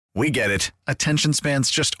We get it. Attention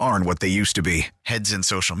spans just aren't what they used to be. Heads in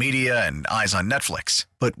social media and eyes on Netflix.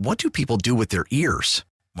 But what do people do with their ears?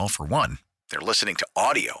 Well, for one, they're listening to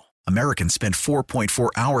audio. Americans spend 4.4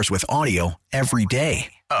 hours with audio every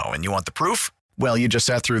day. Oh, and you want the proof? Well, you just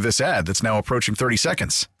sat through this ad that's now approaching 30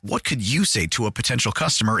 seconds. What could you say to a potential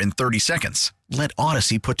customer in 30 seconds? Let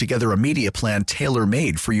Odyssey put together a media plan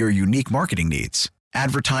tailor-made for your unique marketing needs.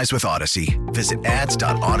 Advertise with Odyssey. Visit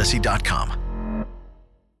ads.odyssey.com.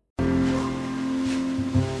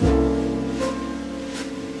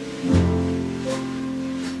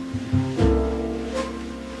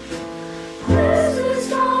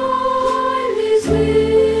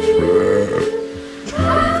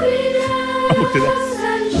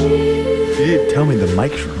 You didn't tell me the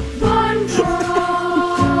mics were on.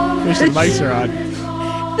 Wish the mics are on.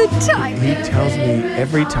 The time. He tells me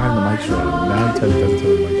every time the mics are on. Now he doesn't tell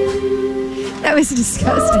me the mics are on. That was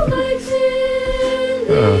disgusting.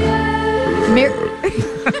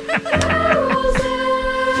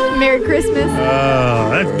 Merry Christmas. Oh,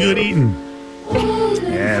 that's good eating.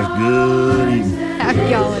 Yeah, that's good eating.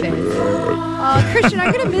 Happy holidays. Christian,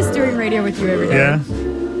 I'm going to miss doing radio with you every day. Yeah.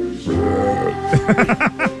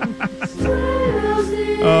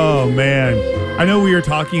 Oh, man. I know we were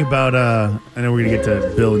talking about, I know we're going to get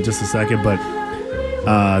to Bill in just a second, but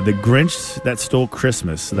The Grinch That Stole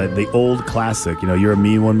Christmas, the old classic, You're a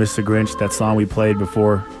Mean One, Mr. Grinch, that song we played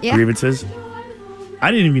before Grievances.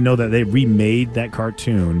 I didn't even know that they remade that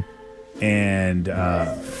cartoon, and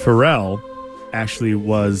Pharrell actually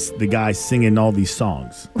was the guy singing all these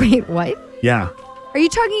songs. Wait, what? Yeah. Are you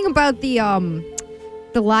talking about the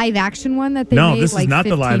live action one that they made? No, this is not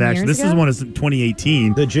the live action. This is one is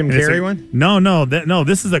 2018. The Jim Carrey one? No.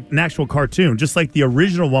 This is an actual cartoon. Just like the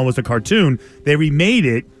original one was a cartoon, they remade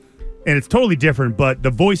it, and it's totally different, but the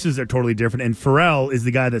voices are totally different, and Pharrell is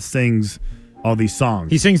the guy that sings all these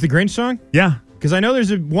songs. He sings the Grinch song? Yeah. Because I know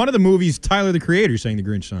there's one of the movies, Tyler, the Creator, sang the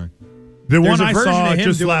Grinch song. The one I saw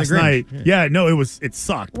just last night. Yeah, no, it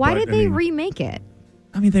sucked. Why did they remake it?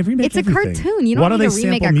 I mean, they remade everything. It's a cartoon. You don't need to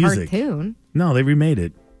remake a cartoon. No, they remade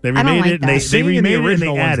it. They remade I don't like it. That. They remade it and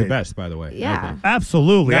they added the best, by the way. Yeah,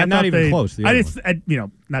 absolutely. Not even close. I just,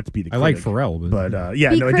 not to be the critic. I like Pharrell, but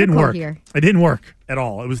it didn't work. Here. It didn't work at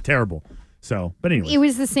all. It was terrible. So, but anyway, it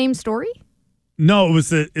was the same story. No, it was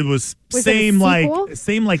same like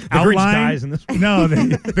the outline. Grinch dies in this one. No,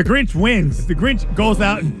 the Grinch wins. The Grinch goes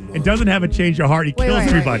out and doesn't have a change of heart. He kills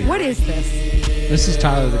everybody. What is this? This is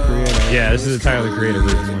Tyler the Creator. Yeah, this is the Tyler the Creator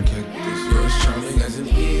version one.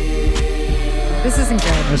 This isn't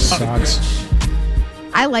good. This sucks.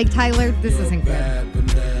 I like Tyler. This isn't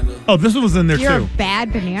good. Oh, this one was in there You're too. a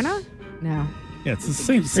bad banana? No. Yeah, it's the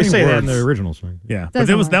same. They say that in the original song. Yeah, but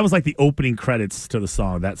that was like the opening credits to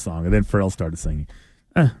that song, and then Pharrell started singing.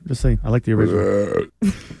 Just saying, I like the original.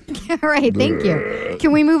 All right, thank you.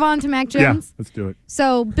 Can we move on to Mac Jones? Yeah, let's do it.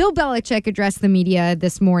 So Bill Belichick addressed the media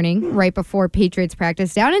this morning, right before Patriots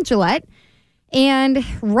practice down in Gillette, and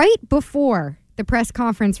right before the press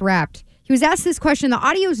conference wrapped, he was asked this question. The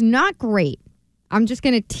audio's not great. I'm just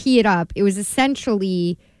going to tee it up. It was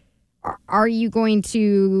essentially, are you going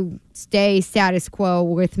to stay status quo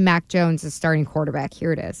with Mac Jones as starting quarterback?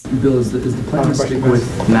 Here it is. Bill, is the plan to stick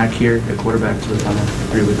with Mac here at quarterback for the final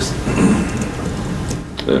 3 weeks?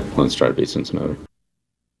 Let's try to beat Cincinnati.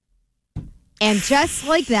 And just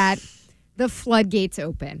like that, the floodgates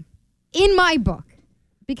open. In my book.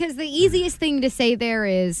 Because the easiest thing to say there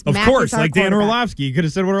is Of Mac course, is our like Dan quarterback. Orlovsky. You could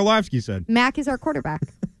have said what Orlovsky said. Mac is our quarterback.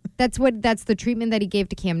 That's the treatment that he gave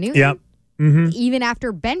to Cam Newton. Yep. Mm-hmm. Even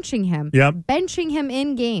after benching him. Yep. Benching him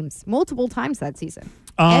in games multiple times that season.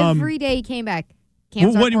 Every day he came back.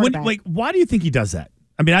 Cam's our quarterback. Why do you think he does that?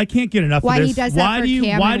 I mean, I can't get enough Why of he this. does that for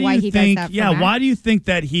Cam and why he does that for Mac? Why do you think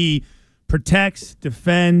that he protects,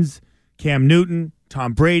 defends Cam Newton,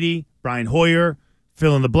 Tom Brady, Brian Hoyer,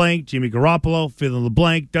 fill in the blank, Jimmy Garoppolo, fill in the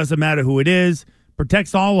blank, doesn't matter who it is,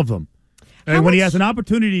 protects all of them. And when he has an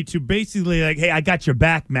opportunity to basically like, hey, I got your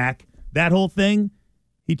back, Mac, that whole thing,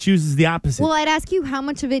 he chooses the opposite. Well, I'd ask you, how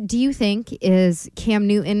much of it do you think is Cam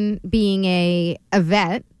Newton being a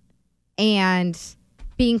vet and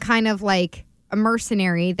being kind of like a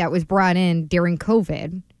mercenary that was brought in during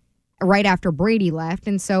COVID right after Brady left,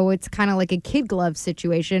 and so it's kind of like a kid glove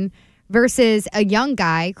situation, versus a young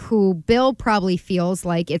guy who Bill probably feels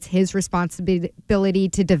like it's his responsibility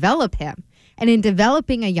to develop him. And in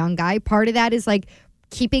developing a young guy, part of that is like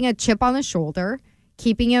keeping a chip on the shoulder,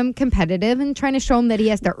 keeping him competitive, and trying to show him that he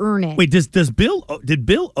has to earn it. Wait, did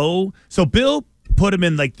Bill owe? So Bill put him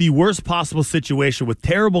in like the worst possible situation with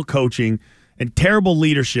terrible coaching and terrible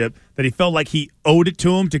leadership that he felt like he owed it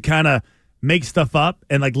to him to kind of make stuff up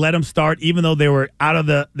and like let him start even though they were out of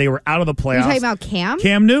the playoffs. You're talking about Cam?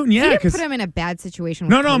 Cam Newton, yeah, He didn't because put him in a bad situation.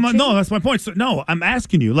 no, With no, that's my point. So no, I'm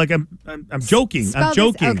asking you. Like I'm joking. Spell I'm this-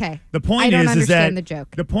 joking. okay. The point I don't is that understand the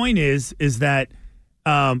joke. the point is that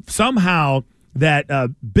somehow that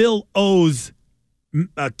Bill owed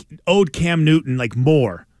Cam Newton like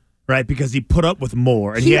more. Right, because he put up with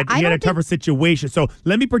more, and he had a tougher situation. So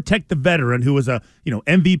let me protect the veteran who was a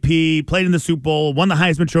MVP, played in the Super Bowl, won the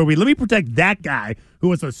Heisman Trophy. Let me protect that guy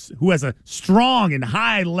who has a strong and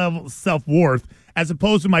high level self-worth, as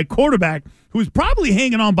opposed to my quarterback who's probably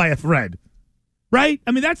hanging on by a thread. Right?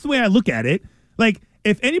 I mean, that's the way I look at it. Like,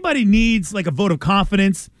 if anybody needs like a vote of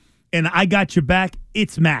confidence, and I got your back,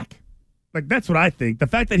 it's Mac. Like, that's what I think. The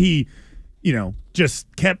fact that he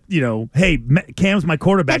just kept, hey, Cam's my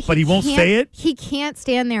quarterback, but he won't say it. He can't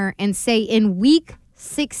stand there and say in week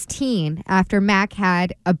 16, after Mac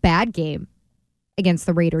had a bad game against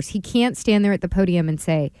the Raiders, he can't stand there at the podium and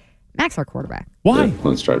say, Mac's our quarterback. Why? Yeah,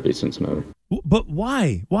 let's try to beat Cincinnati. But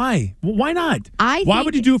why? Why not? Why think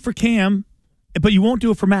would you do it for Cam, but you won't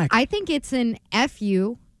do it for Mac? I think it's an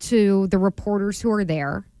FU to the reporters who are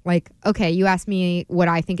there. Like, okay, you asked me what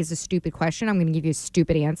I think is a stupid question. I'm going to give you a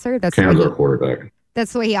stupid answer. Cam's our quarterback.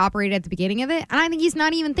 That's the way he operated at the beginning of it. And I think he's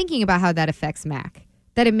not even thinking about how that affects Mac.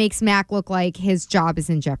 That it makes Mac look like his job is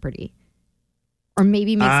in jeopardy. Or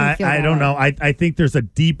maybe makes him feel I don't know. I think there's a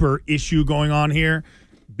deeper issue going on here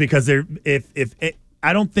because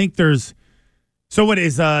I don't think there's. So what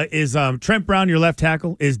is Trent Brown your left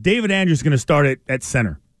tackle? Is David Andrews going to start at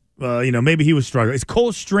center? Maybe he was struggling. Is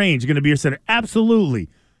Cole Strange going to be your center? Absolutely.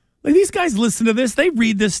 Like, these guys listen to this. They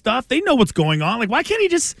read this stuff. They know what's going on. Like, why can't he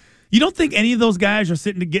just – you don't think any of those guys are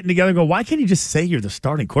getting together and go, why can't he just say you're the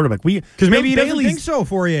starting quarterback? Because maybe he doesn't think so,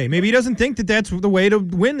 Fourier. Maybe he doesn't think that that's the way to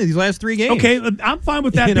win these last 3 games. Okay, I'm fine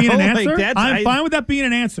with that being an answer. I'm fine with that being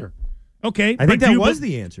an answer. Okay. I think that was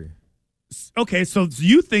the answer. Okay, so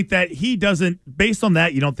you think that he doesn't – based on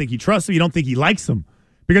that, you don't think he trusts him, you don't think he likes him.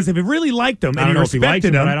 Because if he really liked him and he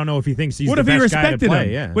respected him – but I don't know if he thinks he's the best guy to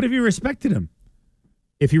play. Yeah. What if he respected him?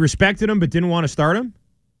 If he respected him but didn't want to start him,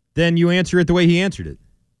 then you answer it the way he answered it,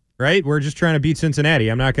 right? We're just trying to beat Cincinnati.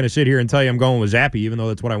 I'm not going to sit here and tell you I'm going with Zappe, even though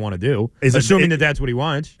that's what I want to do, assuming that's what he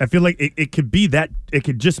wants. I feel like it could be that. It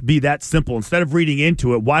could just be that simple. Instead of reading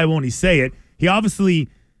into it, why won't he say it? He obviously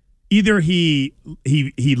either he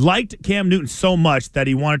liked Cam Newton so much that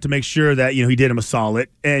he wanted to make sure that he did him a solid,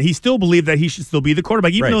 and he still believed that he should still be the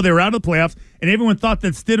quarterback, even though they were out of the playoffs, and everyone thought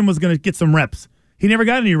that Stidham was going to get some reps. He never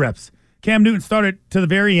got any reps. Cam Newton started to the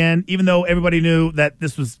very end, even though everybody knew that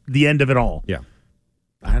this was the end of it all. Yeah,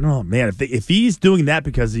 I don't know, man. If he's doing that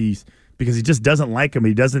because he just doesn't like him,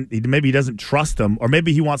 maybe he doesn't trust him, or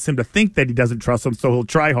maybe he wants him to think that he doesn't trust him, so he'll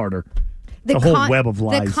try harder. The whole web of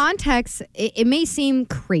lies. The context, it may seem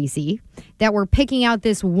crazy that we're picking out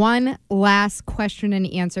this one last question and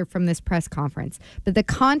answer from this press conference, but the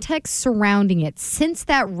context surrounding it since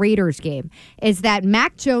that Raiders game is that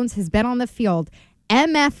Mac Jones has been on the field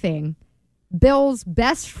MFing Bill's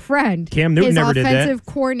best friend, Cam Newton, his never did that. offensive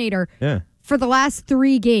coordinator, for the last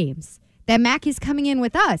 3 games. That Mac is coming in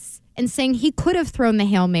with us and saying he could have thrown the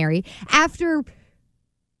Hail Mary after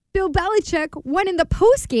Bill Belichick went in the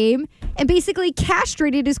postgame and basically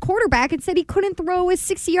castrated his quarterback and said he couldn't throw a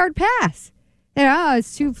 60-yard pass. That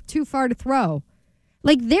it's too far to throw.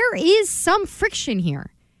 Like, there is some friction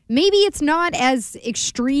here. Maybe it's not as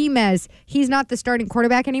extreme as he's not the starting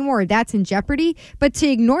quarterback anymore. That's in jeopardy. But to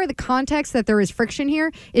ignore the context that there is friction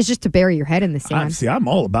here is just to bury your head in the sand. I'm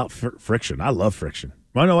all about friction. I love friction.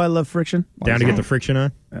 Want to know why I love friction? Down to get the friction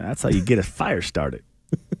on? That's how you get a fire started.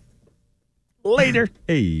 Later.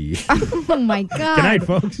 Hey. Oh, my God. Good night,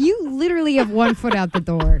 folks. You literally have 1 foot out the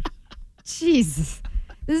door. Jesus.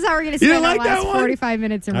 This is how we're going to spend our last 45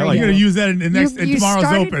 minutes in radio. You're going to use that in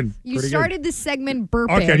tomorrow's Open. You started the segment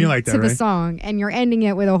burping that, to the song, and you're ending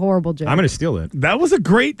it with a horrible joke. I'm going to steal it. That was a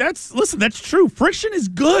great. That's true. Friction is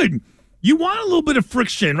good. You want a little bit of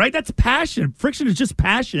friction, right? That's passion. Friction is just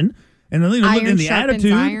passion, and then in the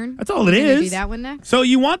attitude. Iron. That's all it is. Do that one next. So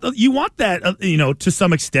you want that, to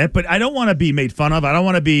some extent, but I don't want to be made fun of. I don't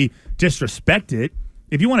want to be disrespected.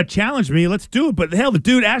 If you want to challenge me, let's do it. But hell, the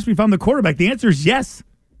dude asked me if I'm the quarterback. The answer is yes.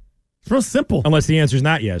 It's real simple. Unless the answer is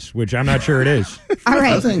not yes, which I'm not sure it is. All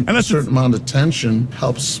right. I think a certain amount of tension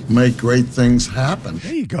helps make great things happen.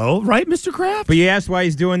 There you go. Right, Mr. Kraft? But you asked why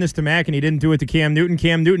he's doing this to Mac, and he didn't do it to Cam Newton.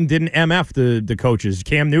 Cam Newton didn't MF the coaches.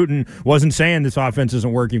 Cam Newton wasn't saying this offense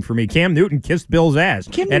isn't working for me. Cam Newton kissed Bill's ass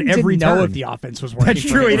at every didn't know turn. if the offense was working. That's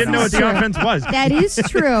true. He didn't know what the offense was. That is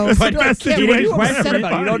true. But What are you upset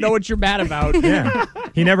about? You don't know what you're mad about. Yeah.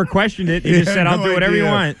 He never questioned it. He just said, I'll do whatever you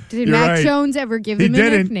want. Did Mac Jones ever give him a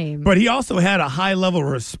nickname? but he also had a high level of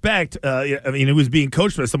respect. I mean, he was being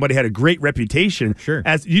coached by somebody who had a great reputation. Sure.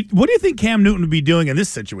 What do you think Cam Newton would be doing in this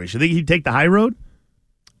situation? Think he'd take the high road?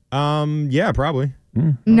 Yeah, probably.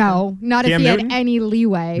 No, not Cam if he Newton? had any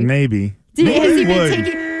leeway. Maybe. Has he been would.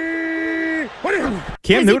 taking?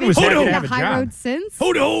 Cam Newton was happy to have the a high job. road since?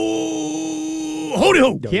 Ho-do!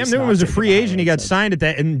 Cam Newton was a free agent. He got signed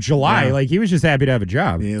in July. Yeah. Like, he was just happy to have a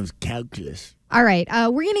job. Yeah, it was calculus. All right,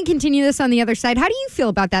 we're going to continue this on the other side. How do you feel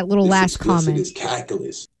about that little last comment? Is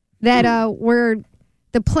calculus. That where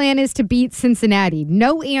the plan is to beat Cincinnati.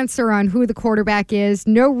 No answer on who the quarterback is.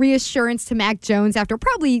 No reassurance to Mac Jones after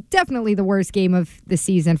definitely the worst game of the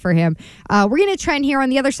season for him. We're going to trend here on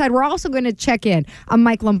the other side. We're also going to check in on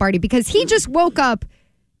Mike Lombardi because he just woke up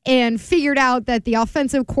and figured out that the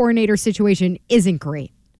offensive coordinator situation isn't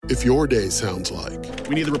great. If your day sounds like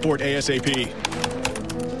We need the report ASAP.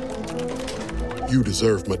 you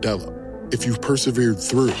deserve Modelo, if you've persevered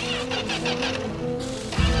through,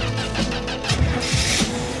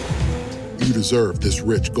 you deserve this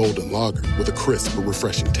rich golden lager with a crisp but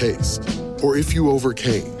refreshing taste. Or if you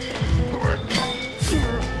overcame.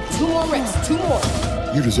 2 more reps, 2 more.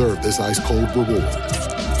 You deserve this ice-cold reward.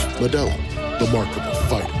 Modelo, the Remarkable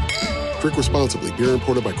Fighter. Drink responsibly. Beer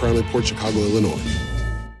imported by Crown Imports, Chicago, Illinois.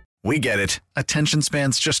 We get it. Attention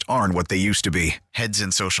spans just aren't what they used to be. Heads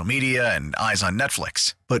in social media and eyes on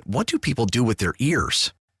Netflix. But what do people do with their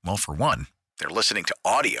ears? Well, for one, they're listening to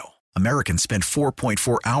audio. Americans spend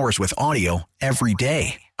 4.4 hours with audio every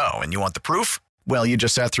day. Oh, and you want the proof? Well, you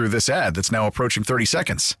just sat through this ad that's now approaching 30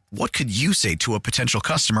 seconds. What could you say to a potential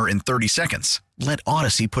customer in 30 seconds? Let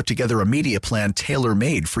Odyssey put together a media plan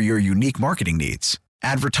tailor-made for your unique marketing needs.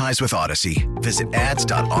 Advertise with Odyssey. Visit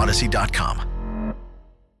ads.odyssey.com.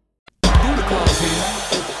 Santa Claus here,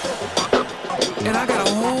 and I got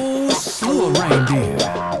a whole slew of reindeer.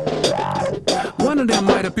 One of them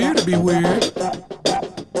might appear to be weird,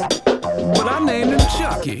 but I named him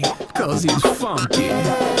Chucky, cause he's funky.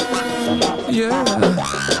 Yeah.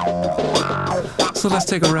 So let's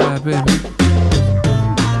take a ride, baby.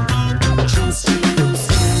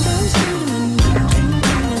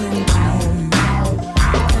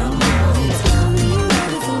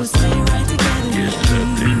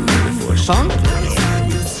 Funk?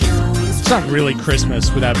 It's not really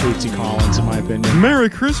Christmas without Bootsy Collins, in my opinion. Merry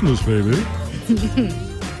Christmas, baby.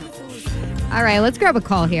 All right, let's grab a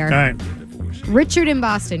call here. All right. Richard in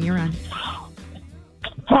Boston, you're on.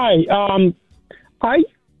 Hi. I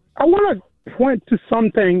want to point to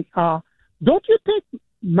something. Don't you think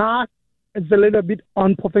Mark is a little bit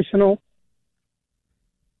unprofessional?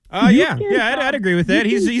 Yeah, I'd agree with that.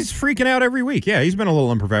 He's freaking out every week. Yeah, he's been a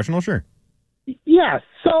little unprofessional, sure. Yes.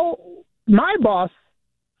 So my boss,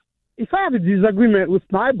 if I have a disagreement with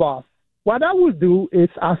my boss, what I will do is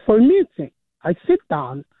ask for a meeting. I sit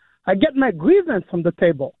down. I get my grievance on the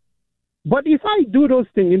table. But if I do those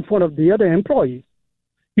things in front of the other employees,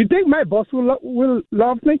 you think my boss will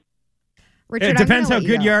love me? Richard, it depends how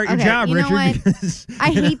good you are at your job, you know Richard. what?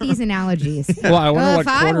 I hate these analogies. Well, I wonder what if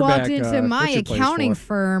I walked quarterback, into my Richard plays accounting for.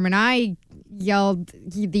 firm and I yelled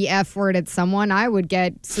the F word at someone, I would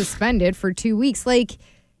get suspended for 2 weeks. Like,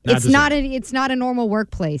 it's not a normal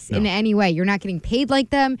workplace in any way. You're not getting paid like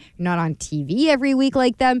them. You're not on TV every week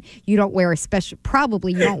like them. You don't wear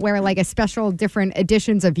you don't wear like a special different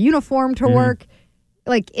editions of uniform to work.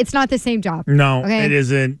 Like, it's not the same job. No, okay? it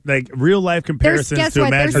isn't. Like, real life comparisons Guess to what?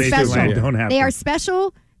 They're imagination special. don't happen. They are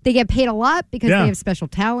special. They get paid a lot because they have special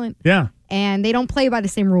talent. Yeah. And they don't play by the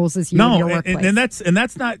same rules as you in your workplace. and that's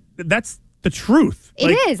the truth. It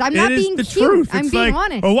is. I'm not being the cute. truth. I'm It's being like,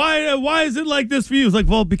 honest. Oh, why is it like this for you? It's like,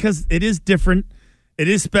 well, because it is different. It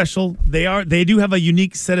is special. They do have a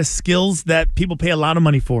unique set of skills that people pay a lot of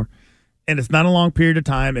money for. And it's not a long period of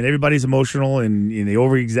time, and everybody's emotional, and they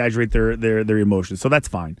over exaggerate their emotions. So that's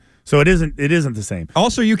fine. So it isn't the same.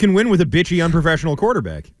 Also, you can win with a bitchy, unprofessional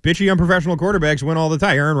quarterback. Bitchy, unprofessional quarterbacks win all the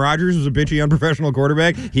time. Aaron Rodgers was a bitchy, unprofessional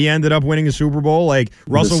quarterback. He ended up winning a Super Bowl. Like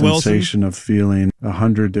Russell the Wilson. sensation of feeling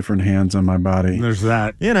 100 different hands on my body. There's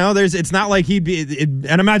that. It's not like he'd be.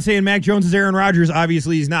 And I'm not saying Mac Jones is Aaron Rodgers.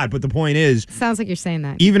 Obviously, he's not. But the point is, sounds like you're saying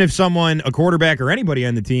that. Even if someone, a quarterback or anybody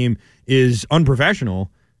on the team, is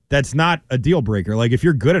unprofessional, that's not a deal breaker. Like, if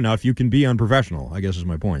you're good enough, you can be unprofessional, I guess is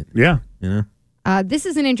my point. Yeah. You know? This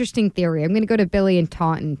is an interesting theory. I'm going to go to Billy in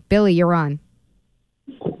Taunton. Billy, you're on.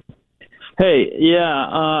 Hey,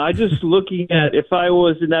 I just looking at if I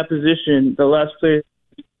was in that position, the last place.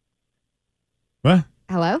 What?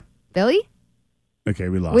 Hello? Billy? Okay,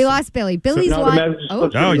 we lost. We lost Billy. Billy's live.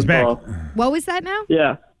 Oh, he's back. What was that now?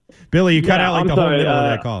 Yeah. Billy, you cut out like I'm the sorry, whole middle of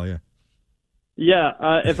that call, yeah.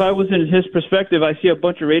 Yeah, if I was in his perspective, I see a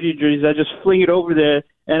bunch of radio jerseys. I just fling it over there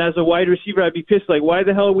And as a wide receiver, I'd be pissed. Like, why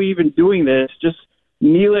the hell are we even doing this? Just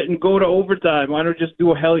kneel it and go to overtime. Why don't we just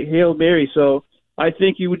do a Hail Mary? So I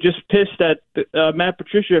think you would just pissed at Matt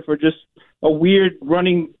Patricia for just a weird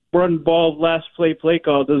run ball last play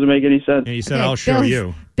call. It doesn't make any sense. And he said, I'll show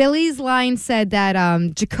you. Billy's line said that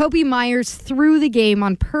Jacoby Myers threw the game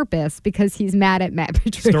on purpose because he's mad at Matt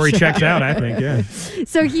Patricia. Story checks out, I think, yeah.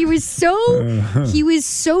 So he was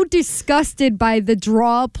so disgusted by the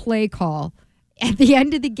draw play call at the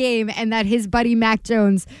end of the game and that his buddy Mac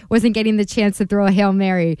Jones wasn't getting the chance to throw a Hail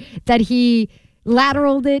Mary that he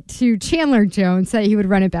lateraled it to Chandler Jones so that he would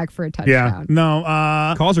run it back for a touchdown. Yeah,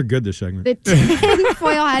 no. Calls are good this segment. The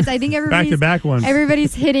tinfoil hats. I think back-to-back ones.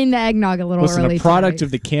 Everybody's hitting the eggnog a little early. The product today.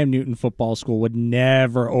 of the Cam Newton football school would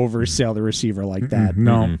never oversell the receiver like that.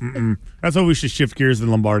 No. That's why we should shift gears to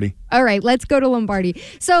Lombardi. All right, let's go to Lombardi.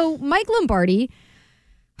 So Mike Lombardi,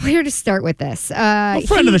 where to start with this?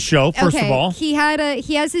 Friend of the show, first of all. He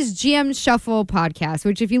has his GM Shuffle podcast,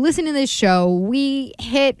 which if you listen to this show, we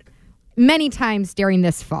hit many times during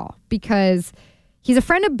this fall because he's a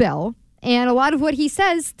friend of Bill, and a lot of what he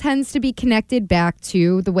says tends to be connected back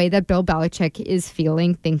to the way that Bill Belichick is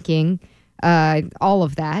feeling, thinking, all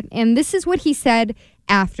of that. And this is what he said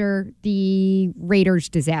after the Raiders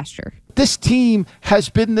disaster. This team has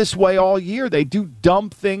been this way all year. They do dumb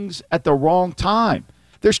things at the wrong time.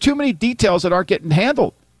 There's too many details that aren't getting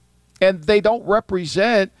handled, and they don't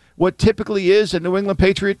represent what typically is a New England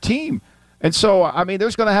Patriot team. And so, I mean,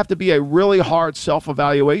 there's going to have to be a really hard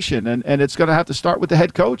self-evaluation, and it's going to have to start with the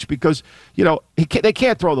head coach because, they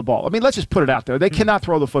can't throw the ball. I mean, let's just put it out there. They cannot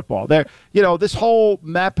throw the football. This whole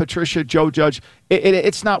Matt Patricia, Joe Judge,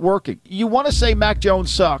 it's not working. You want to say Mac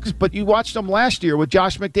Jones sucks, but you watched him last year with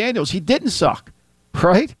Josh McDaniels. He didn't suck,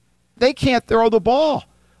 right? They can't throw the ball.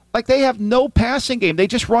 Like, they have no passing game. They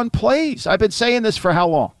just run plays. I've been saying this for how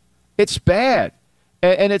long? It's bad,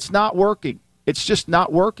 and it's not working. It's just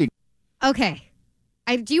not working. Okay.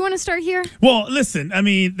 Do you want to start here? Well, listen, I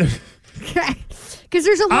mean, because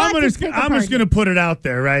there's a lot I'm just going to put it out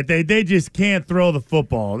there, right? They just can't throw the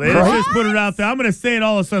football. They just put it out there. I'm going to say it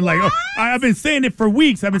all of a sudden like, I've been saying it for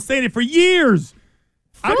weeks. I've been saying it for years.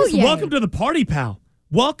 Welcome to the party, pal.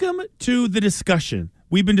 Welcome to the discussion.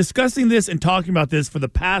 We've been discussing this and talking about this for the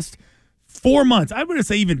past 4 months. I'm going to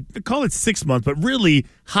say even call it 6 months, but really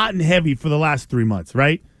hot and heavy for the last 3 months,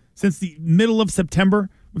 right? Since the middle of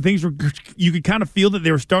September. Things were, you could kind of feel that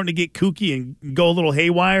they were starting to get kooky and go a little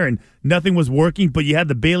haywire and nothing was working, but you had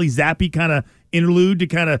the Bailey Zappi kind of interlude to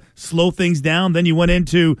kind of slow things down. Then you went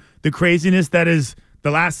into the craziness that is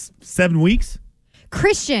the last 7 weeks.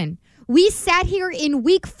 Christian, we sat here in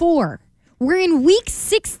week 4. We're in week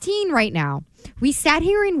 16 right now. We sat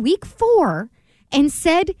here in week 4 and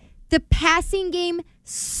said the passing game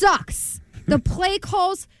sucks. The play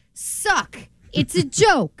calls suck. It's a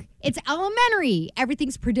joke. It's elementary.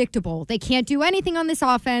 Everything's predictable. They can't do anything on this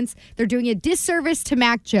offense. They're doing a disservice to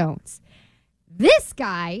Mac Jones. This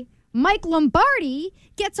guy, Mike Lombardi,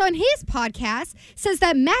 gets on his podcast, says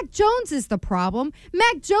that Mac Jones is the problem.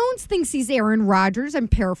 Mac Jones thinks he's Aaron Rodgers. I'm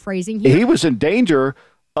paraphrasing here. He was in danger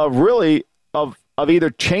of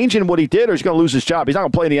either changing what he did or he's going to lose his job. He's not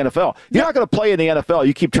going to play in the NFL. You're not going to play in the NFL.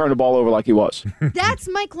 You keep turning the ball over like he was. That's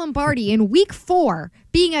Mike Lombardi in week 4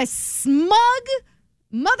 being a smug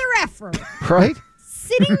mother effer, right?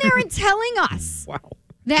 Sitting there and telling us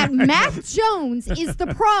that Mac Jones is the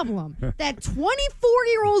problem. That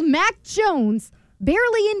 24-year-old Mac Jones,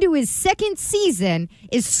 barely into his second season,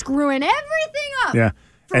 is screwing everything up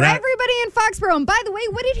for everybody in Foxborough. And by the way,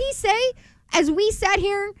 what did he say as we sat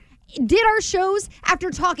here, did our shows after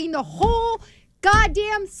talking the whole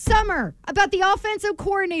goddamn summer about the offensive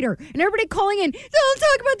coordinator and everybody calling in, don't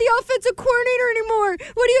talk about the offensive coordinator anymore.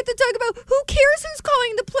 What do you have to talk about? Who cares who's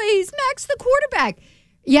calling the plays? Mac's the quarterback.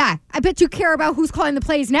 Yeah, I bet you care about who's calling the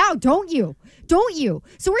plays now, don't you? Don't you?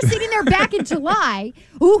 So we're sitting there back in July.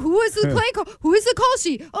 Oh, who is the play call? Who is the call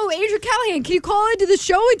sheet? Oh, Adrian Callahan, can you call into the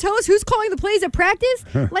show and tell us who's calling the plays at practice?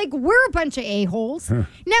 Like, we're a bunch of a-holes. Now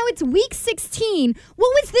it's week 16.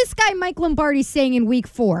 What was this guy Mike Lombardi saying in week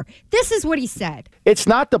 4? This is what he said. It's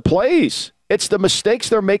not the plays. It's the mistakes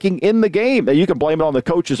they're making in the game. Now, you can blame it on the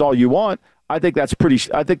coaches all you want. I think that's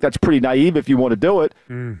pretty naive if you want to do it.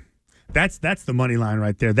 That's the money line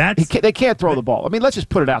right there. They can't throw the ball. I mean, let's just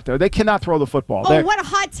put it out there. They cannot throw the football. Oh, what a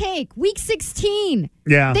hot take. Week 16.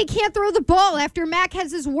 Yeah. They can't throw the ball after Mac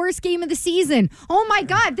has his worst game of the season. Oh, my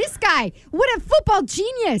God. This guy. What a football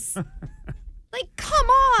genius. Like, come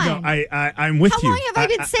on. No, I'm with you. How long have I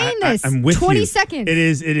been saying this? I'm with 20 you. seconds. It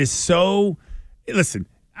is so. Listen,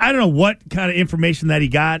 I don't know what kind of information that he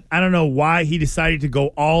got. I don't know why he decided to go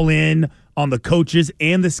all in on the coaches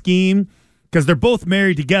and the scheme. because they're both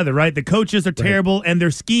married together, right? The coaches are terrible, and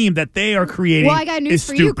their scheme that they are creating Well, I got news is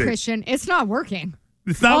for stupid. you, Christian. It's not working.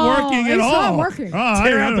 It's not working at all. It's not working.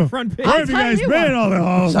 Tear out the front page. Where have you guys been all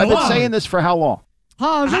the So I've been saying this for how long?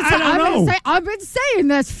 Oh, I've been saying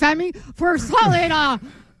this, Femi, for a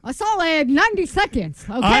solid 90 seconds.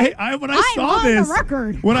 Okay, when I saw on this, the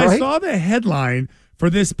record. when I saw the headline for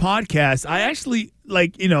this podcast, I actually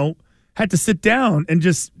had to sit down and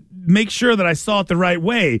just make sure that I saw it the right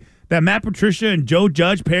way. That Matt Patricia and Joe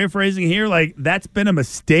Judge, paraphrasing here, that's been a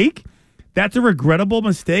mistake. That's a regrettable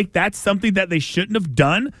mistake. That's something that they shouldn't have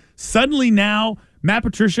done. Suddenly now, Matt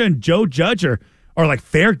Patricia and Joe Judge are like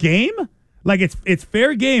fair game. Like it's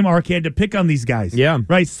fair game, Arcand, to pick on these guys. Yeah.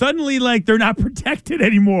 Right? Suddenly, they're not protected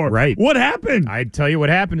anymore. Right. What happened? I'd tell you what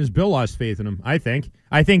happened is Bill lost faith in him, I think.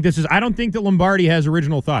 I don't think that Lombardi has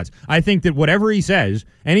original thoughts. I think that whatever he says,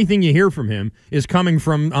 anything you hear from him is coming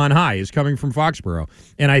from on high, is coming from Foxborough.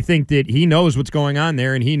 And I think that he knows what's going on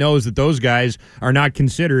there, and he knows that those guys are not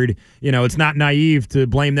considered, it's not naive to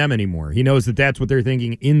blame them anymore. He knows that that's what they're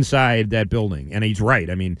thinking inside that building. And he's right.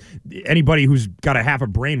 I mean, anybody who's got a half a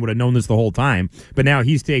brain would have known this the whole time. But now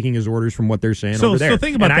he's taking his orders from what they're saying over there. So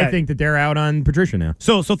think about that. I think that they're out on Patricia now.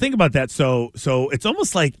 So think about that. So it's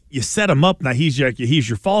almost like you set him up. Now he's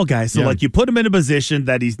your fall guy. So you put him in a position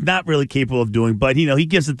that he's not really capable of doing, but he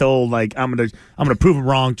gives it the old I'm gonna prove him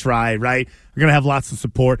wrong try, right? We're gonna have lots of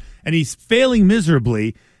support, and he's failing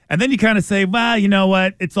miserably. And then you kind of say, well, you know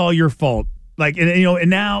what? It's all your fault. And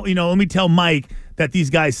now let me tell Mike that these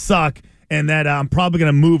guys suck, and that I'm probably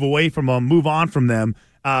gonna move on from them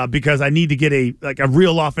because I need to get a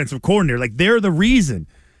real offensive coordinator. They're the reason.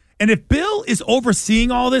 And if Bill is overseeing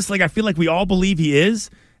all this, I feel like we all believe he is,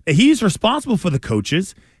 he's responsible for the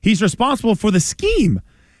coaches. He's responsible for the scheme.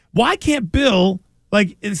 Why can't Bill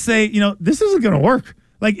say, this isn't going to work?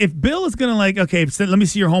 If Bill is going to okay, let me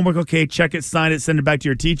see your homework. Okay, check it, sign it, send it back to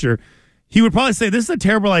your teacher. He would probably say, this is a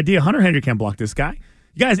terrible idea. Hunter Henry can't block this guy.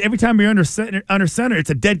 You guys, every time you're under center, it's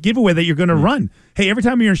a dead giveaway that you're going to run. Hey, every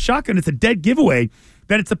time you're in shotgun, it's a dead giveaway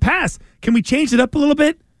that it's a pass. Can we change it up a little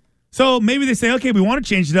bit? So maybe they say, okay, we want to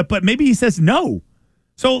change it up, but maybe he says no.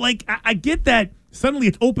 So I get that. Suddenly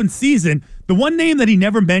it's open season. The one name that he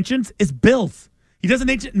never mentions is Bill's. He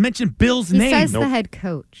doesn't mention Bill's name. He says the head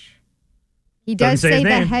coach. He does say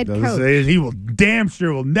the head coach. He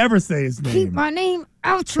will never say his name. Keep my name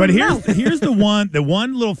out your mouth. But here's the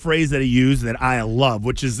one little phrase that he used that I love,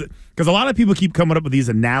 which is because a lot of people keep coming up with these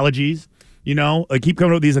analogies. Keep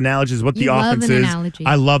coming up with these analogies. What the offense is. Analogy.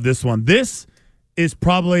 I love this one. This is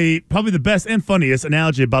probably the best and funniest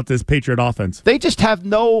analogy about this Patriot offense. They just have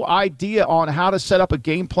no idea on how to set up a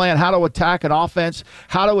game plan, how to attack an offense,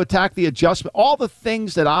 how to attack the adjustment. All the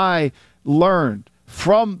things that I learned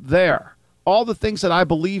from there, all the things that I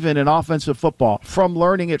believe in offensive football, from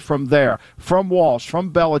learning it from there, from Walsh,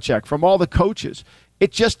 from Belichick, from all the coaches,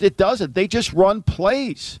 it doesn't. They just run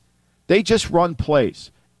plays.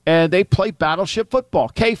 And they play battleship football.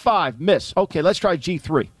 K5, miss. Okay, let's try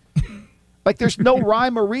G3. There's no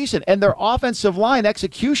rhyme or reason, and their offensive line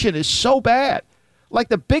execution is so bad.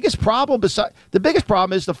 The biggest problem is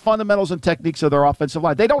the fundamentals and techniques of their offensive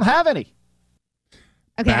line. They don't have any.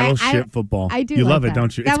 Okay, battleship football. I do. You love that. it,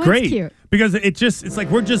 don't you? That it's great cute. Because it's like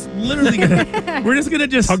we're just literally gonna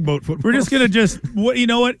tugboat football. We're just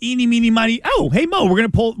gonna eeny meeny miny. Oh, hey Mo, we're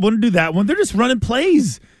gonna do that one. They're just running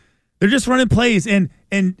plays. And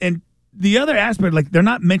the other aspect, they're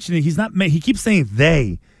not mentioning. He keeps saying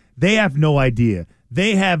they. They have no idea.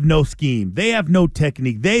 They have no scheme. They have no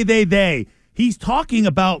technique. They. He's talking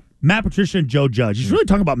about Matt Patricia and Joe Judge. He's really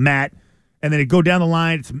talking about Matt, and then it go down the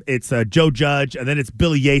line. It's Joe Judge, and then it's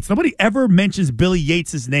Billy Yates. Nobody ever mentions Billy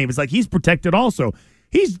Yates' name. It's like he's protected also.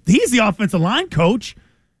 He's the offensive line coach,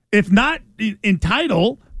 if not in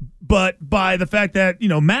title, but by the fact that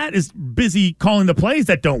Matt is busy calling the plays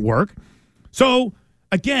that don't work. So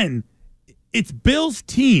again, it's Bill's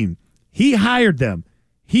team. He hired them.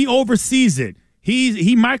 He oversees it.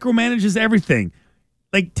 He micromanages everything.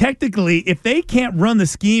 Technically, if they can't run the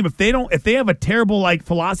scheme, if they have a terrible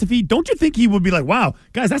philosophy, don't you think he would be like, wow,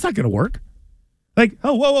 guys, that's not going to work?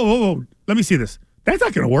 Whoa, let me see this. That's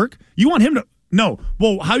not going to work. You want him to no?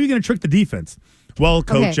 Well, how are you going to trick the defense? Well,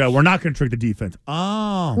 coach, we're not going to trick the defense.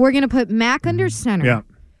 Oh, we're going to put Mac under center. Yeah.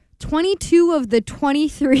 22 of the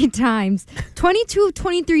 23 times, 22 of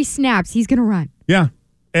 23 snaps, he's going to run. Yeah.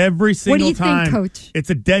 Every single time. What do you think, Coach? It's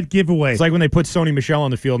a dead giveaway. It's like when they put Sony Michel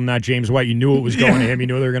on the field and not James White. You knew it was going to him. You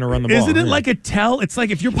knew they were going to run the ball. Isn't it like a tell? It's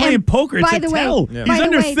like if you're playing poker, it's a tell. He's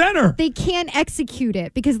under center. They can't execute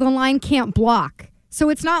it because the line can't block. So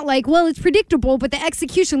it's not like, well, it's predictable, but the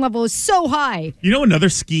execution level is so high. You know another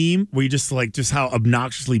scheme where you just how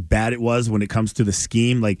obnoxiously bad it was when it comes to the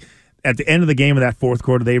scheme? Like, at the end of the game of that fourth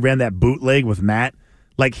quarter, they ran that bootleg with Matt.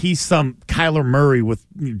 Like, he's some Kyler Murray with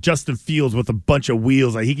Justin Fields with a bunch of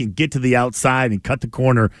wheels. Like, he can get to the outside and cut the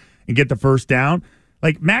corner and get the first down.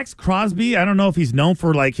 Like, Max Crosby, I don't know if he's known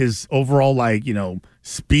for, like, his overall, like,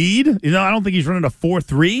 speed. I don't think he's running a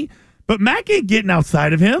 4.3. But Mac ain't getting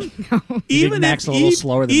outside of him. No. Even Mac's a little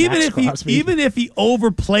slower than Max Crosby. Even if he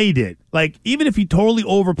overplayed it, like even if he totally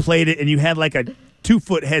overplayed it and you had like a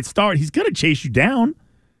 2-foot head start, he's going to chase you down.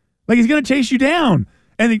 Like he's going to chase you down.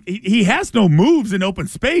 And he has no moves in open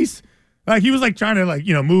space. Like he was like trying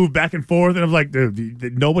to move back and forth. And I'm like,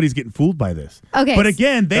 dude, nobody's getting fooled by this. Okay. But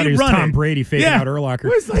again, they run Tom it. Brady fading out Urlacher.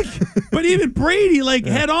 It's like, but even Brady,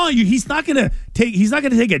 head on you, he's not going to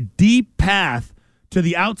take a deep path to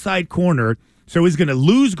the outside corner, so he's going to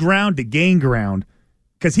lose ground to gain ground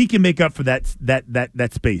because he can make up for that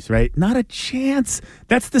space, right? Not a chance.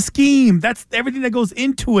 That's the scheme. That's everything that goes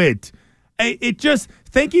into it. It just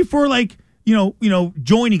thank you for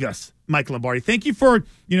joining us, Mike Lombardi. Thank you for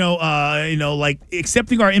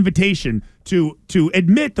accepting our invitation to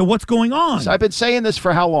admit to what's going on. So I've been saying this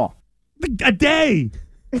for how long? A day.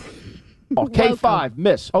 K5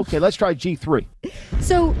 miss. Okay, let's try G3.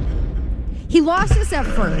 So. He lost us at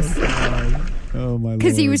first. Oh, my Lord.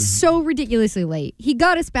 Because he was so ridiculously late. He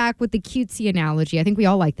got us back with the cutesy analogy. I think we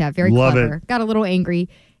all like that. Very Love clever. It. Got a little angry.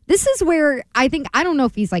 This is where I don't know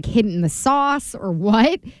if he's like hidden the sauce or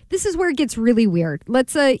what. This is where it gets really weird.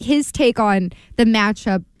 Let's his take on the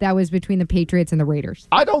matchup that was between the Patriots and the Raiders.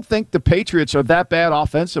 I don't think the Patriots are that bad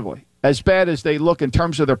offensively, as bad as they look in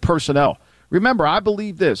terms of their personnel. Remember, I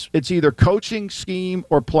believe this. It's either coaching, scheme,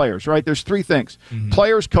 or players, right? There's three things. Mm-hmm.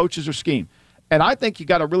 Players, coaches, or scheme. And I think you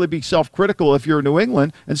got to really be self-critical if you're New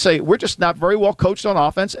England and say, we're just not very well coached on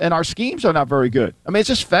offense and our schemes are not very good. I mean, it's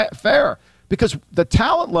just fair because the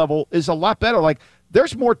talent level is a lot better. Like,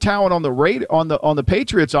 there's more talent on the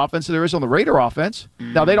Patriots offense than there is on the Raider offense.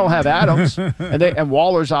 Now, they don't have Adams, and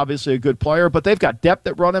Waller's obviously a good player, but they've got depth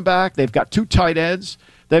at running back. They've got 2 tight ends.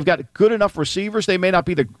 They've got good enough receivers. They may not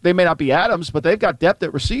be Adams, but they've got depth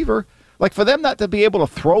at receiver. Like, for them not to be able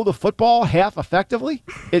to throw the football half effectively,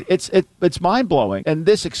 it's mind-blowing. And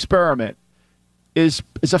this experiment is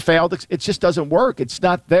a failed – it just doesn't work. It's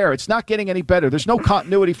not there. It's not getting any better. There's no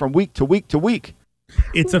continuity from week to week to week.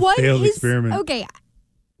 It's a failed experiment. Okay.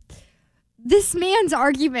 This man's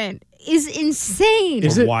argument is insane.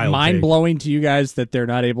 Is it mind-blowing to you guys that they're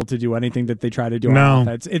not able to do anything that they try to do on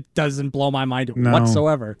offense? It doesn't blow my mind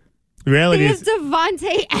whatsoever. The reality is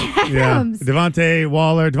Devontae Adams. Yeah, Devontae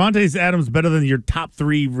Waller. Devontae Adams better than your top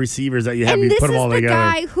 3 receivers that you have. And you put them all together.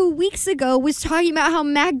 And this is the guy who weeks ago was talking about how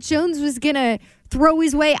Mac Jones was going to throw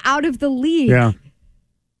his way out of the league. Yeah.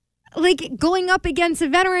 Like, going up against a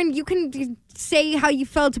veteran, you can say how you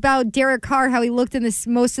felt about Derek Carr, how he looked in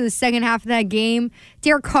most of the second half of that game.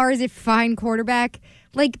 Derek Carr is a fine quarterback.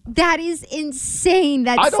 Like, that is insane,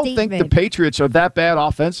 that statement. I don't think the Patriots are that bad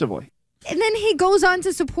offensively. And then he goes on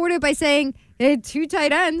to support it by saying they had 2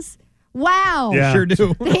 tight ends. Wow. Yeah. Sure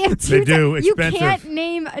do. They have 2 They do. You Expensive. can't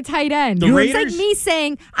name a tight end. The It's Raiders- like me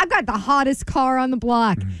saying, I've got the hottest car on the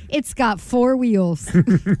block. It's got 4 wheels.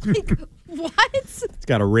 Like, what? It's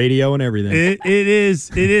got a radio and everything. It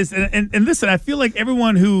is. And listen, I feel like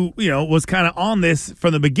everyone who, was kind of on this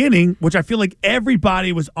from the beginning, which I feel like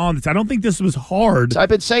everybody was on this. I don't think this was hard. I've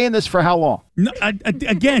been saying this for how long? No,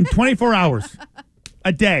 again, 24 hours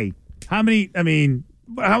a day. How many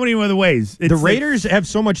other ways? The Raiders have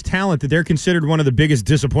so much talent that they're considered one of the biggest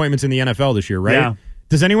disappointments in the NFL this year, right? Yeah.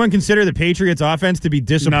 Does anyone consider the Patriots offense to be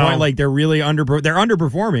disappointing? No. Like they're really they're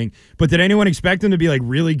underperforming, but did anyone expect them to be like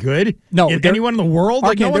really good? No. Anyone in the world?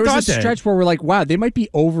 Like, Okay, no one there thought was a that. stretch where we're like, wow, they might be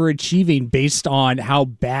overachieving based on how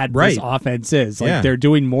bad this offense is. Like they're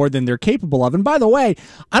doing more than they're capable of. And by the way,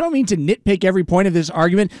 I don't mean to nitpick every point of this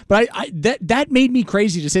argument, but that made me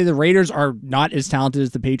crazy to say the Raiders are not as talented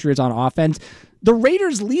as the Patriots on offense. The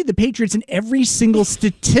Raiders lead the Patriots in every single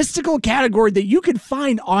statistical category that you can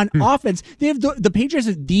find on offense. They have the Patriots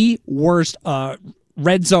have the worst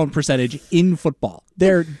red zone percentage in football.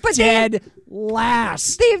 They're dead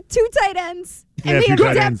last. They have 2 tight ends. And they have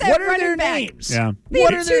depth at What are running their back. names? Yeah. They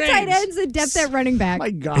What have are 2 their tight names? ends and depth at running back. My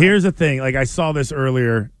God. Here's the thing. Like, I saw this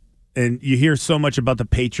earlier, and you hear so much about the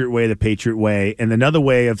Patriot way. And another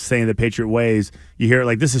way of saying the Patriot way is you hear,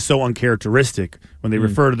 like, this is so uncharacteristic when they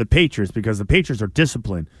refer to the Patriots because the Patriots are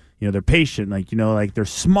disciplined. They're patient. Like, they're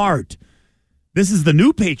smart. This is the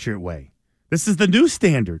new Patriot way. This is the new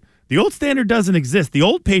standard. The old standard doesn't exist. The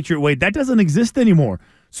old Patriot way, that doesn't exist anymore.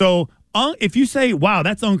 So if you say, wow,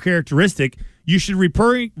 that's uncharacteristic, you should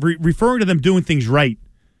referring to them doing things right.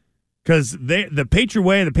 Because the Patriot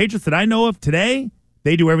way, the Patriots that I know of today,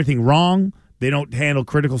 they do everything wrong. They don't handle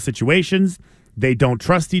critical situations. They don't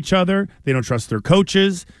trust each other. They don't trust their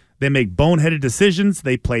coaches. They make boneheaded decisions.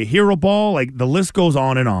 They play hero ball. Like, the list goes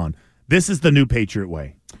on and on. This is the new Patriot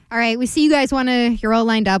way. All right, we see you guys you're all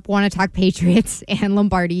lined up, want to talk Patriots and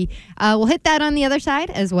Lombardi. We'll hit that on the other side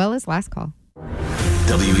as well as last call.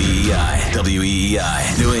 WEEI,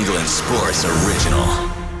 New England Sports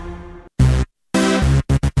Original.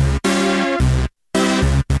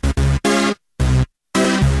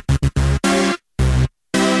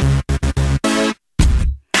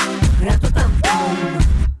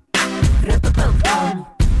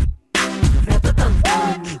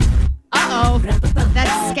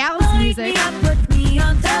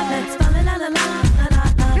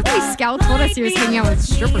 Scouts want us here is hanging out with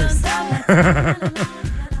strippers. I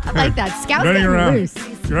like that. Scouts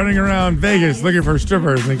running around Vegas looking for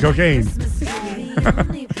strippers and cocaine.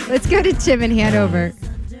 Let's go to Tim in Hanover.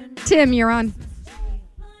 Tim, you're on.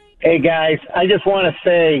 Hey, guys. I just want to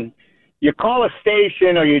say, you call a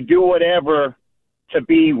station or you do whatever to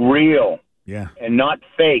be real. Yeah. And not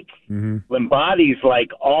fake. Mm-hmm. Lombardi's like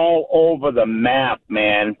all over the map,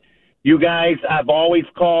 man. You guys, I've always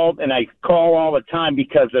called, and I call all the time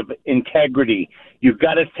because of integrity. You've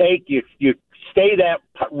got to you stay that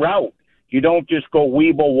route. You don't just go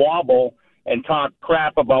weeble wobble and talk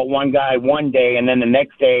crap about one guy one day, and then the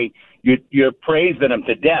next day you're praising him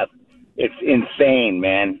to death. It's insane,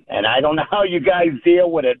 man. And I don't know how you guys deal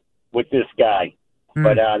with it with this guy.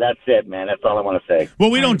 But that's it, man. That's all I want to say. Well,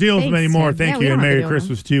 we don't deal with him anymore. Thank you, and Merry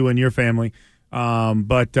Christmas to you and your family.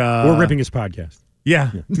 But we're ripping his podcast.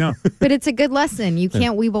 Yeah, no. But it's a good lesson. You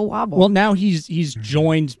can't weeble wobble. Well, now he's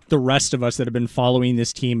joined the rest of us that have been following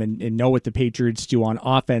this team and know what the Patriots do on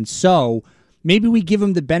offense. So maybe we give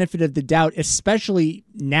him the benefit of the doubt, especially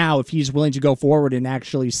now if he's willing to go forward and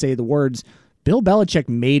actually say the words, Bill Belichick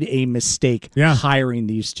made a mistake hiring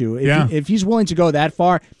these two. If he's willing to go that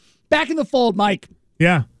far, back in the fold, Mike.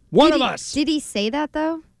 Yeah. One of us. Did he say that,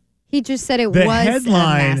 though? He just said it was a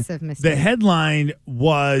massive mistake. The headline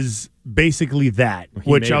was basically that,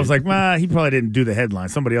 which I was like, he probably didn't do the headline.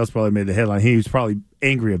 Somebody else probably made the headline. He was probably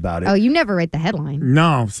angry about it. Oh, you never read the headline.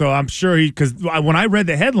 No, so I'm sure because when I read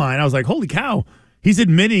the headline, I was like, holy cow, he's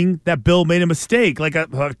admitting that Bill made a mistake, like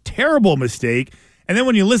a terrible mistake. And then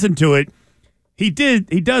when you listen to it, he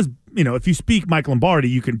does, if you speak Mike Lombardi,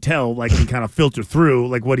 you can tell, like, he kind of filter through,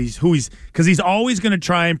 like, because he's always going to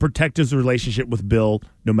try and protect his relationship with Bill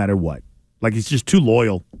no matter what. Like, he's just too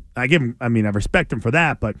loyal. I respect him for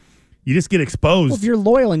that, but you just get exposed. Well, if you're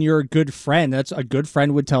loyal and you're a good friend, that's a good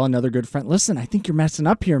friend would tell another good friend, listen, I think you're messing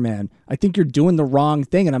up here, man. I think you're doing the wrong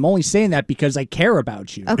thing, and I'm only saying that because I care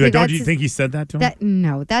about you. Okay, don't you think he said that to him?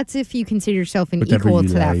 No, that's if you consider yourself an equal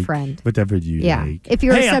to that friend. Whatever you like. If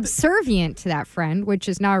you're subservient to that friend, which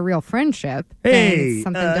is not a real friendship, then it's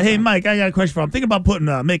something different. Hey, Mike, I got a question for you. I'm thinking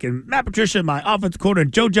about making Matt Patricia my offensive coordinator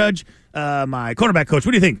and Joe Judge my quarterback coach.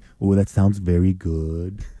 What do you think? Oh, that sounds very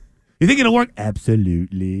good. You think it'll work?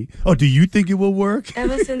 Absolutely. Oh, do you think it will work?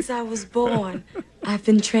 Ever since I was born, I've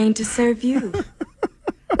been trained to serve you.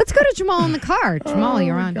 Let's go to Jamal in the car. Jamal,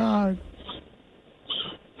 you're on. God.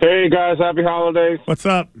 Hey, guys. Happy holidays. What's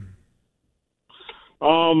up?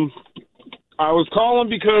 I was calling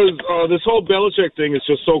because this whole Belichick thing is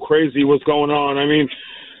just so crazy what's going on. I mean,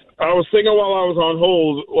 I was thinking while I was on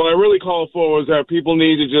hold, what I really called for was that people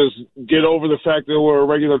need to just get over the fact that we're a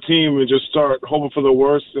regular team and just start hoping for the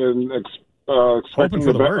worst and expecting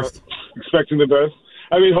the best. Expecting the best.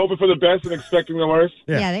 I mean, hoping for the best and expecting the worst.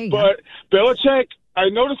 Yeah, there you go. But Belichick, I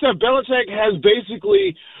noticed that Belichick has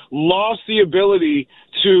basically lost the ability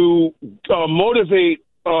to motivate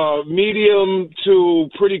medium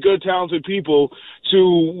to pretty good, talented people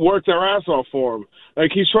to work their ass off for him.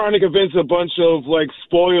 Like, he's trying to convince a bunch of, like,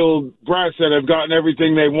 spoiled brats that have gotten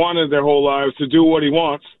everything they wanted their whole lives to do what he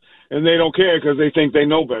wants, and they don't care because they think they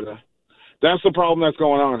know better. That's the problem that's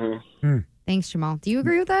going on here. Thanks, Jamal. Do you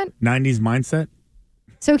agree with that? 90s mindset?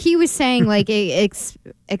 So he was saying, like,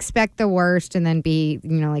 expect the worst and then be,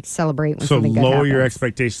 like, celebrate when something good happens. So lower your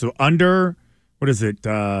expectations. So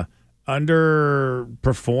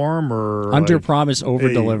underperform or under-promise,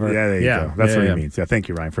 over-deliver. Yeah, there you go. That's what he means. Yeah, thank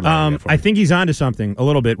you, Ryan, for letting me know. I think he's onto something a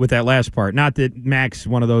little bit with that last part. Not that Mac's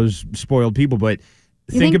one of those spoiled people, but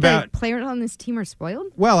think about the players on this team are spoiled?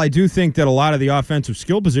 Well, I do think that a lot of the offensive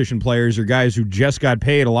skill position players are guys who just got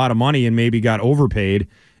paid a lot of money and maybe got overpaid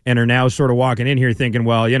and are now sort of walking in here thinking,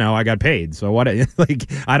 well, I got paid. So what,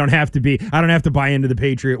 like, I don't have to buy into the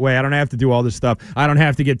Patriot way. I don't have to do all this stuff. I don't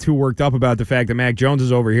have to get too worked up about the fact that Mac Jones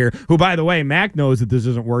is over here, who, by the way, Mac knows that this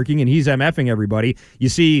isn't working and he's MFing everybody. You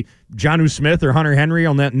see Jonnu Smith or Hunter Henry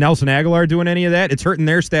on that Nelson Aguilar doing any of that, it's hurting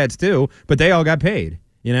their stats too, but they all got paid,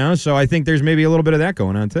 so I think there's maybe a little bit of that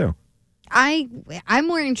going on too. I'm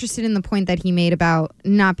more interested in the point that he made about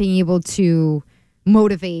not being able to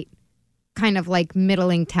motivate kind of like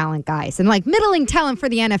middling talent guys. And like middling talent for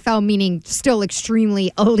the NFL, meaning still extremely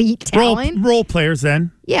elite talent. Role players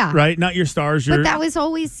then. Yeah. Right? Not your stars. But that was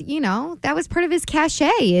always, that was part of his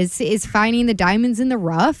cachet is finding the diamonds in the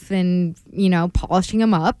rough and, polishing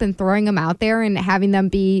them up and throwing them out there and having them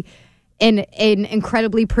be an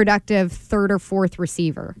incredibly productive third or fourth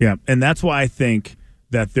receiver. Yeah. And that's why I think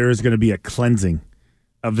that there is going to be a cleansing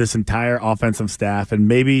of this entire offensive staff and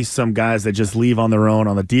maybe some guys that just leave on their own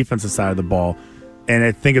on the defensive side of the ball. And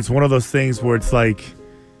I think it's one of those things where it's like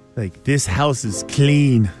this house is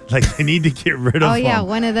clean. Like, they need to get rid of them. Oh, yeah,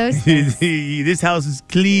 one of those things. This house is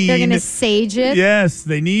clean. They're going to sage it? Yes,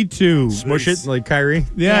 they need to. Smush it like Kyrie?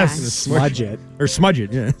 Yes. Yeah. Smudge it. Or smudge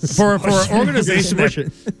it, yeah. For an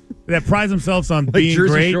organization that prides themselves on being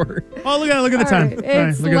Jersey great. Shore. Oh, look at the time.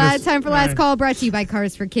 It's time for Last Call, brought to you by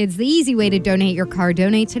Cars for Kids. The easy way to donate your car.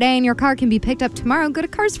 Donate today, and your car can be picked up tomorrow. Go to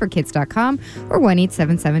carsforkids.com or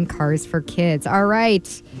 1-877-CARS-FOR-KIDS. All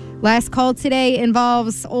right. Last call today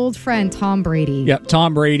involves old friend Tom Brady. Yep,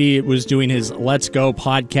 Tom Brady was doing his Let's Go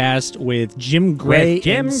podcast with Jim Gray.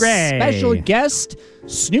 Special guest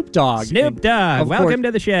Snoop Dogg. Welcome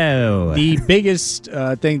to the show. The biggest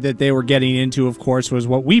thing that they were getting into, of course, was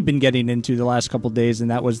what we've been getting into the last couple of days,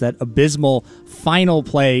 and that was that abysmal final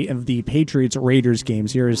play of the Patriots-Raiders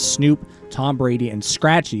games. Here is Snoop, Tom Brady, and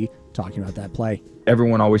Scratchy talking about that play.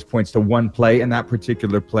 Everyone always points to one play and that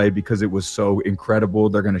particular play because it was so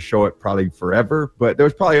incredible. They're going to show it probably forever. But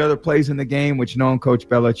there's probably other plays in the game, which knowing Coach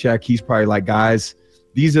Belichick, he's probably like, guys,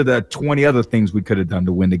 these are the 20 other things we could have done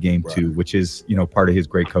to win the game too, which is, part of his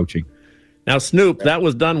great coaching. Now, Snoop, that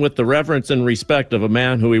was done with the reverence and respect of a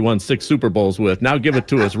man who he won 6 Super Bowls with. Now give it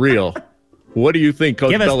to us real. What do you think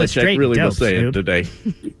Coach Belichick really was saying today?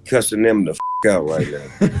 Cussing them the out right now.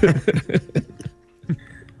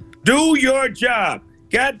 Do your job.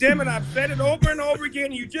 God damn it, I've said it over and over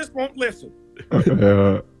again. You just won't listen.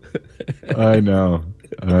 I know.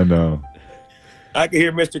 I can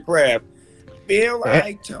hear Mr. Kraft. Bill,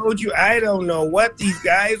 I told you I don't know what these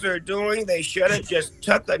guys are doing. They should have just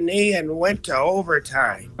took a knee and went to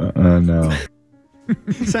overtime. No.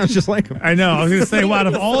 Sounds just like him. I know. I was going to say, out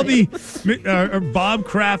of all the Bob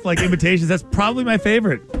Kraft imitations, that's probably my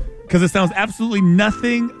favorite because it sounds absolutely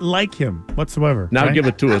nothing like him whatsoever. Now give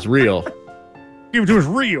it to us real. Give it to us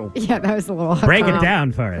real. Yeah, that was a little hard. Break it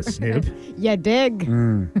down for us, Snoop. Yeah, dig.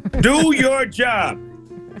 Do your job.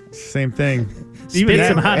 Same thing. Spit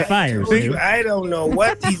some hot fires. I don't know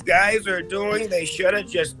what these guys are doing. They should have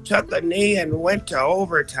just took a knee and went to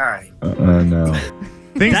overtime. No.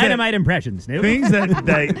 Dynamite impressions, Snoop.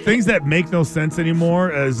 Things that make no sense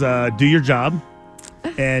anymore is do your job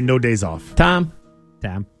and no days off. Tom.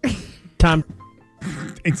 And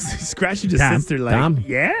Scratchy just sits there like,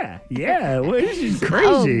 yeah. Well, this is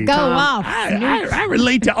crazy. Oh, go off. I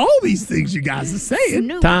relate to all these things you guys are saying.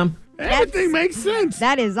 Snoop. Tom. Everything makes sense.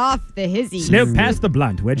 That is off the hizzy. Snoop, pass the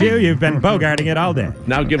blunt, would you? You've been bogarting it all day.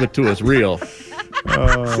 Now give it to us real.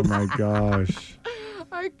 Oh, my gosh.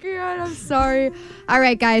 I can't. I'm sorry. All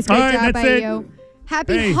right, guys. Great job by you.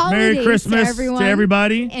 Happy holidays Merry Christmas to everyone. To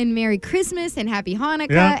everybody. And Merry Christmas and Happy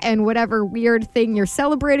Hanukkah and whatever weird thing you're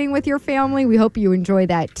celebrating with your family. We hope you enjoy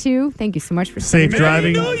that too. Thank you so much for safe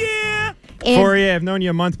driving. Corey, I've known you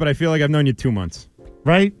a month, but I feel like I've known you 2 months.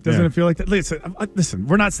 Right? Doesn't it feel like that? Listen,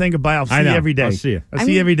 we're not saying goodbye. I'll see you every day. I'll see you. I'll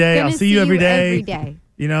see you every day. I'll see you every day. Every day.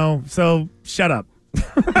 So shut up.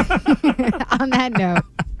 On that note,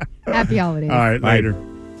 happy holidays. All right, later.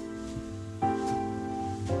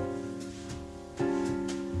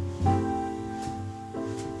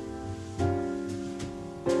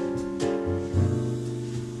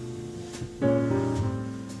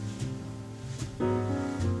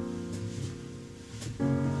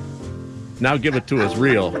 Now give it to us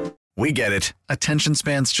real. We get it. Attention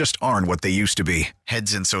spans just aren't what they used to be.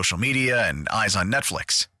 Heads in social media and eyes on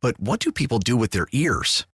Netflix. But what do people do with their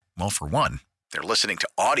ears? Well, for one, they're listening to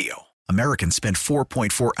audio. Americans spend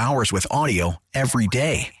 4.4 hours with audio every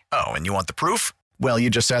day. Oh, and you want the proof? Well, you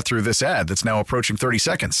just sat through this ad that's now approaching 30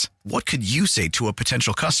 seconds. What could you say to a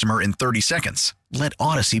potential customer in 30 seconds? Let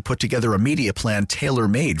Odyssey put together a media plan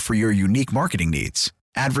tailor-made for your unique marketing needs.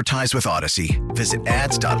 Advertise with Odyssey. Visit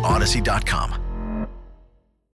ads.odyssey.com.